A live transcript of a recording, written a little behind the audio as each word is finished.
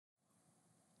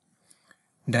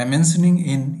Dimensioning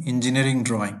in engineering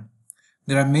drawing.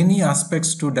 There are many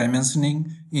aspects to dimensioning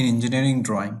in engineering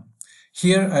drawing.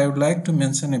 Here I would like to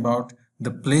mention about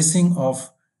the placing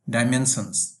of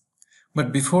dimensions.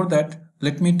 But before that,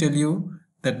 let me tell you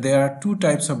that there are two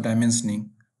types of dimensioning.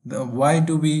 Why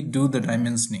do we do the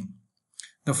dimensioning?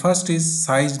 The first is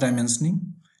size dimensioning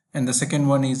and the second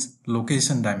one is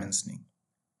location dimensioning.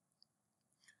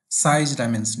 Size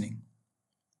dimensioning.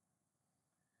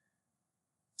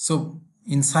 So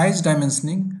in size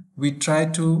dimensioning, we try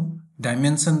to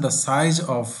dimension the size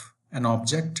of an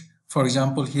object. For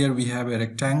example, here we have a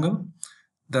rectangle.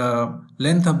 The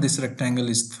length of this rectangle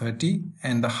is 30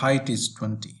 and the height is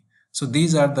 20. So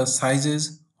these are the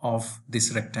sizes of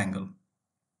this rectangle.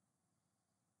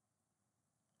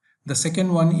 The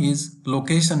second one is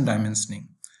location dimensioning.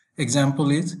 Example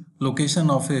is location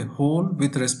of a hole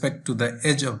with respect to the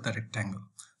edge of the rectangle.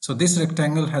 So this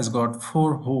rectangle has got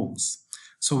 4 holes.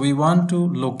 So we want to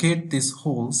locate these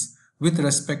holes with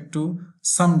respect to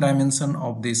some dimension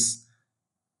of this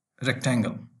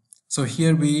rectangle. So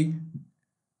here we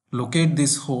locate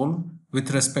this hole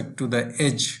with respect to the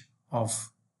edge of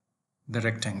the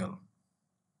rectangle.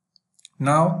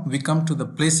 Now we come to the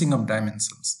placing of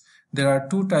dimensions. There are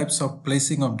two types of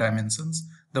placing of dimensions.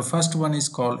 The first one is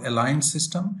called aligned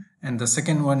system and the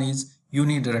second one is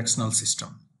unidirectional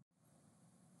system.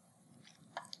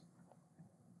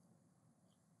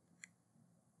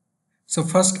 So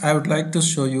first I would like to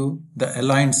show you the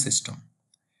aligned system.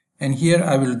 And here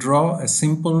I will draw a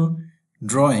simple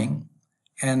drawing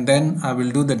and then I will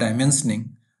do the dimensioning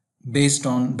based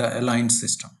on the aligned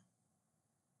system.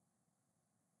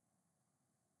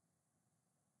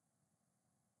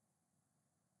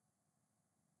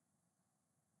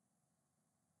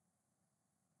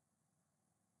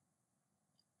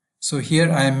 So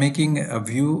here I am making a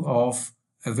view of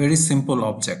a very simple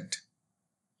object.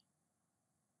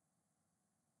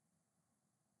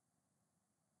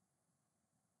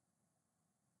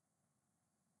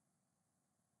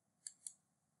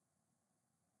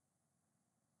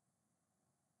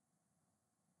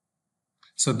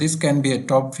 So this can be a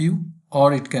top view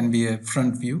or it can be a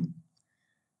front view.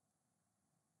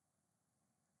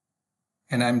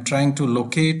 And I'm trying to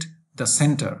locate the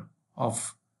center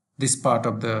of this part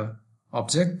of the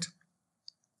object.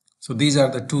 So these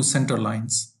are the two center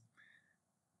lines.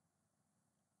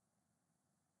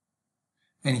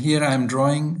 And here I am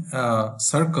drawing a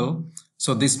circle.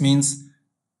 So this means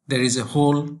there is a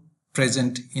hole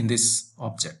present in this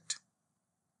object.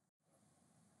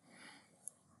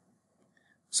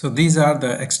 So these are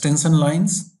the extension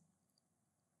lines.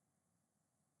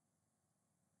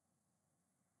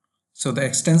 So the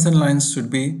extension lines should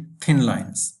be thin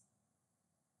lines.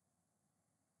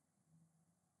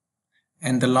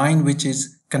 And the line which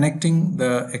is connecting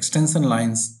the extension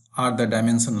lines are the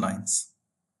dimension lines.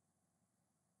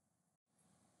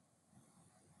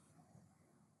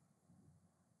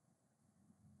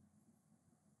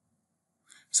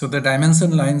 So the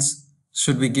dimension lines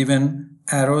should be given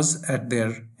arrows at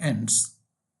their ends.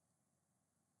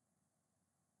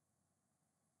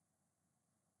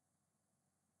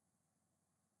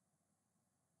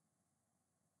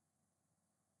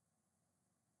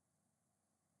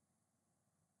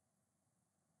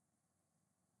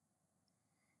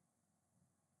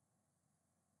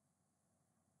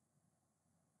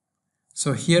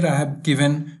 So here I have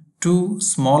given two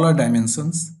smaller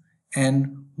dimensions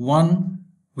and one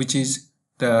which is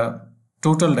the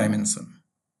total dimension.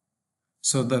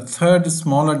 So the third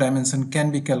smaller dimension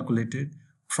can be calculated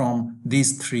from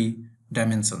these three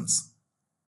dimensions.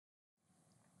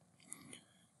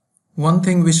 One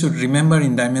thing we should remember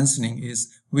in dimensioning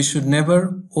is we should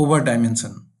never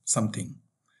over-dimension something.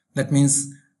 That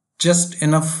means just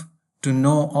enough to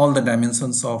know all the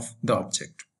dimensions of the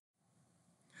object.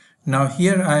 Now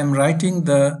here I am writing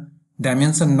the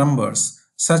dimension numbers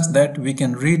such that we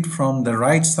can read from the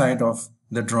right side of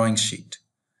the drawing sheet.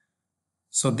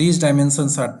 So these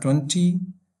dimensions are 20,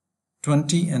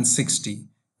 20 and 60,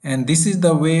 and this is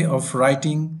the way of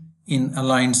writing in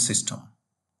aligned system.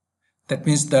 That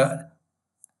means the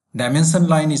dimension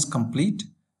line is complete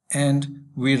and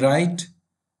we write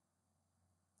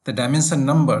the dimension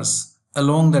numbers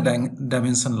along the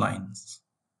dimension lines.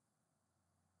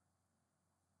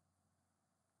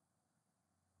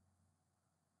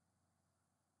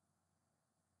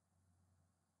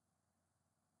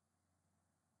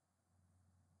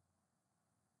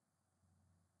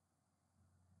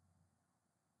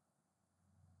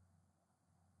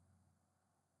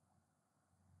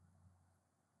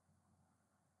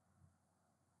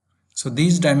 So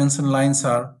these dimension lines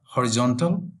are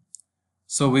horizontal.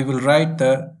 So we will write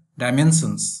the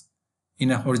dimensions in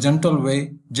a horizontal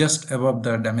way just above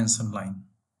the dimension line.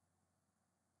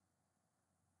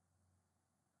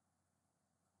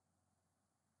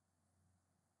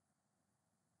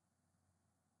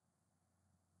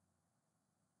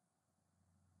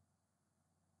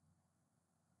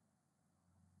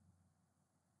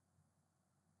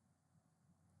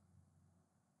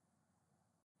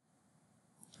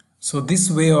 So this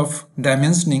way of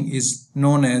dimensioning is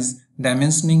known as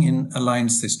dimensioning in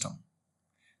aligned system.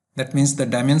 That means the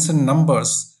dimension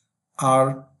numbers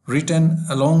are written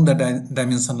along the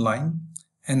dimension line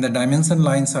and the dimension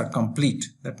lines are complete.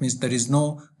 That means there is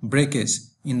no breakage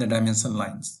in the dimension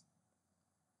lines.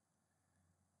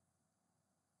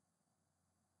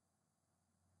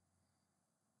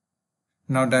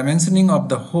 Now dimensioning of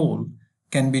the whole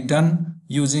can be done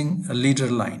using a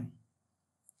leader line.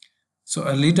 So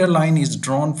a leader line is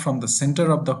drawn from the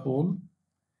center of the whole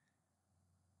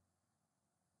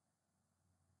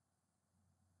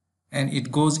and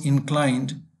it goes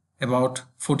inclined about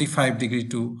 45 degrees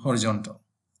to horizontal.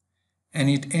 And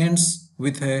it ends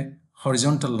with a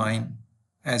horizontal line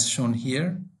as shown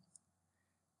here.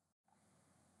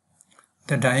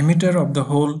 The diameter of the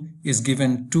hole is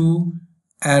given 2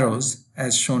 arrows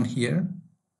as shown here.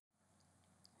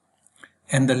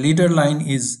 And the leader line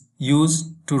is used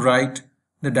to write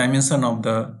the dimension of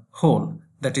the hole,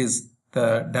 that is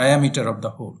the diameter of the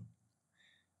hole.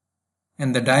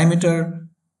 And the diameter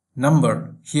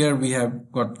number, here we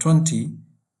have got 20.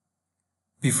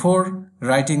 Before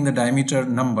writing the diameter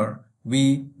number,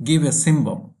 we give a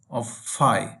symbol of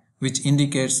phi, which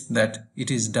indicates that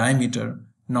it is diameter,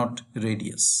 not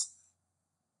radius.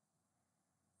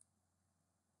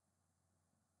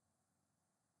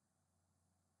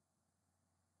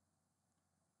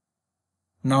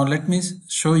 Now let me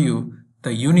show you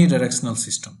the unidirectional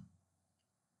system.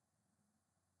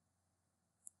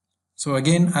 So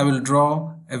again, I will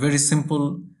draw a very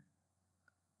simple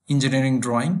engineering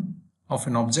drawing of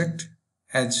an object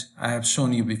as I have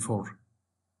shown you before.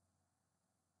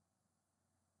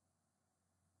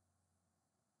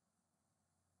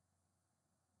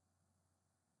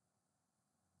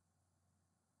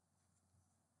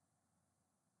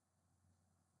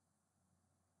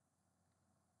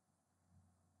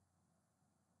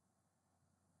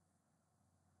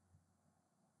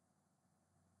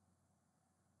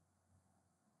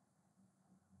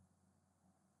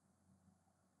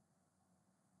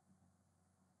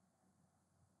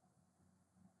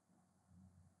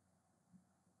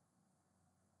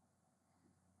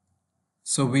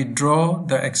 So we draw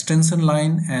the extension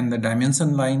line and the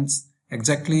dimension lines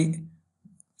exactly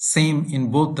same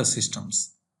in both the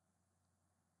systems.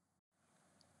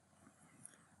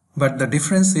 But the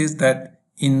difference is that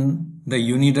in the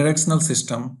unidirectional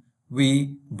system,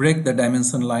 we break the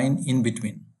dimension line in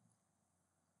between.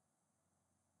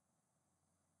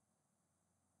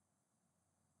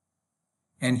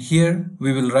 And here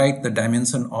we will write the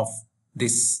dimension of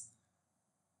this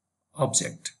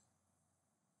object.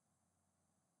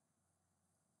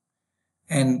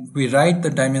 And we write the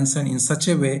dimension in such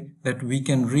a way that we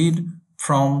can read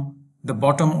from the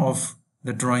bottom of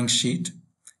the drawing sheet,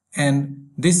 and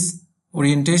this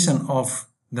orientation of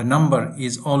the number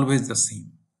is always the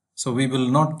same. So we will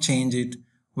not change it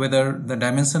whether the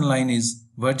dimension line is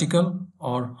vertical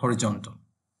or horizontal.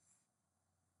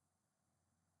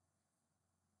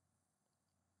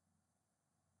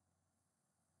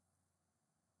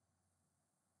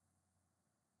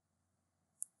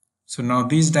 So now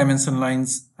these dimension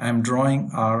lines I am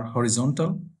drawing are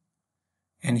horizontal,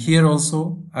 and here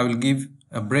also I will give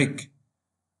a break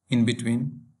in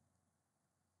between.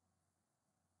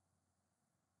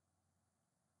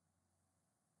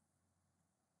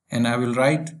 And I will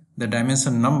write the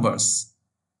dimension numbers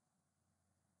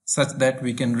such that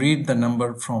we can read the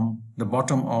number from the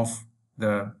bottom of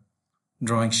the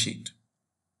drawing sheet.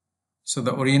 So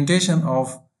the orientation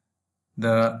of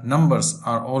the numbers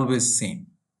are always same.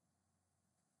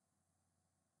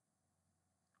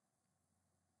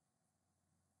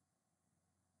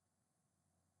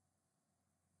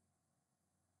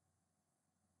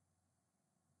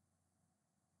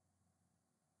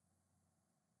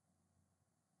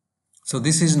 So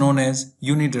this is known as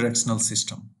unidirectional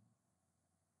system.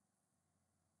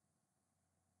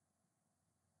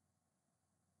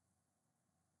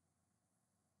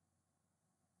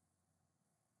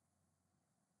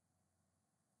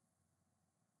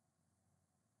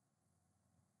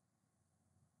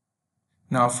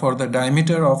 Now for the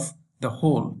diameter of the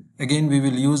hole, again we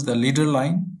will use the leader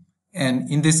line,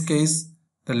 and in this case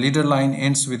the leader line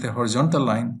ends with a horizontal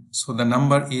line, so the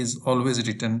number is always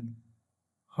written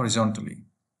horizontally.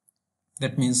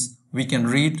 That means we can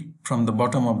read from the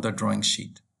bottom of the drawing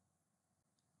sheet.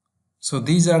 So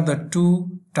these are the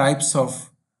two types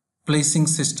of placing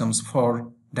systems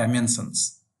for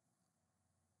dimensions.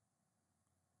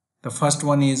 The first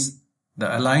one is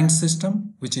the aligned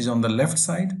system, which is on the left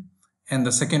side, and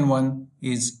the second one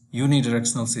is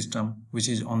unidirectional system, which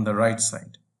is on the right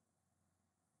side.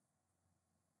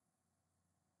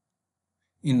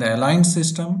 In the aligned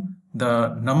system, the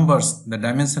numbers, the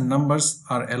dimension numbers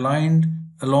are aligned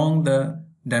along the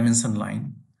dimension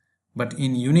line. But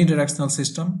in unidirectional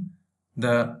system,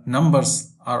 the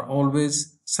numbers are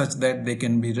always such that they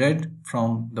can be read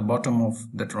from the bottom of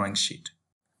the drawing sheet.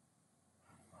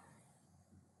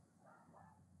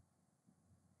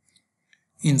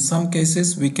 In some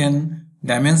cases, we can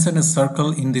dimension a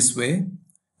circle in this way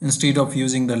instead of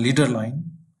using the leader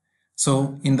line.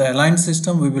 So in the aligned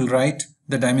system, we will write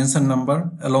the dimension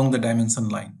number along the dimension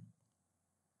line.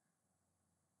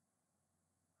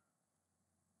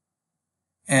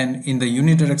 And in the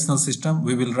unidirectional system,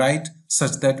 we will write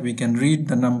such that we can read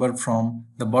the number from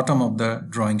the bottom of the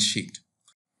drawing sheet.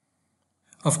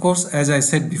 Of course, as I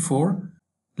said before,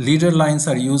 leader lines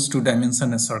are used to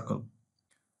dimension a circle.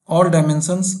 All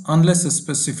dimensions, unless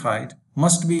specified,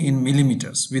 must be in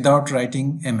millimeters without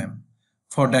writing mm.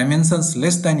 For dimensions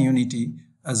less than unity,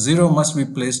 a 0 must be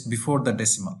placed before the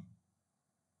decimal.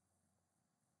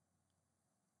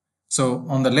 So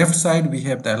on the left side, we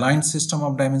have the aligned system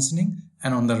of dimensioning,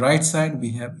 and on the right side,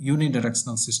 we have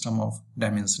unidirectional system of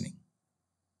dimensioning.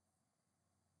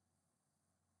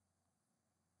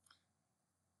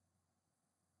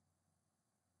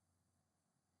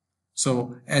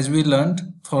 So as we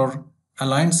learned, for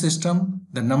aligned system,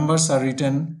 the numbers are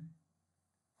written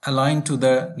aligned to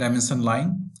the dimension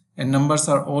line, and numbers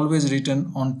are always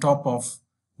written on top of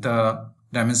the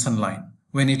dimension line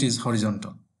when it is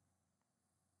horizontal.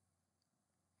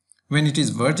 When it is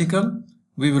vertical,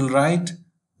 we will write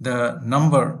the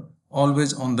number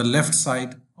always on the left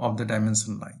side of the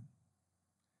dimension line.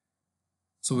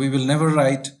 So we will never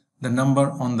write the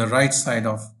number on the right side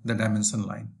of the dimension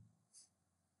line.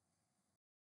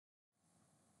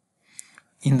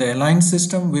 In the aligned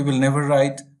system, we will never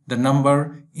write the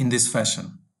number in this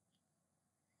fashion,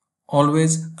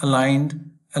 always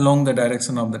aligned along the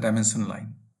direction of the dimension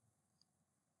line.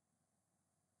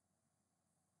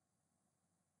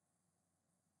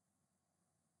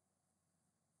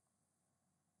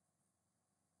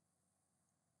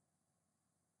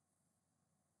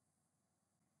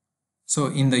 So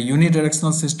in the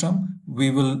unidirectional system, we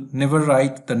will never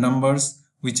write the numbers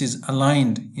which is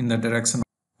aligned in the direction of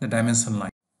the dimension line.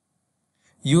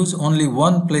 Use only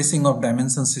one placing of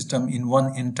dimension system in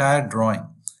one entire drawing.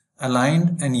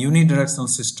 Aligned and unidirectional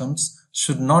systems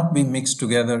should not be mixed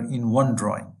together in one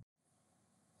drawing.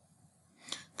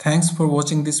 Thanks for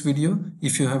watching this video.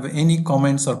 If you have any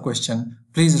comments or question,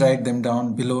 please write them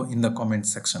down below in the comment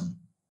section.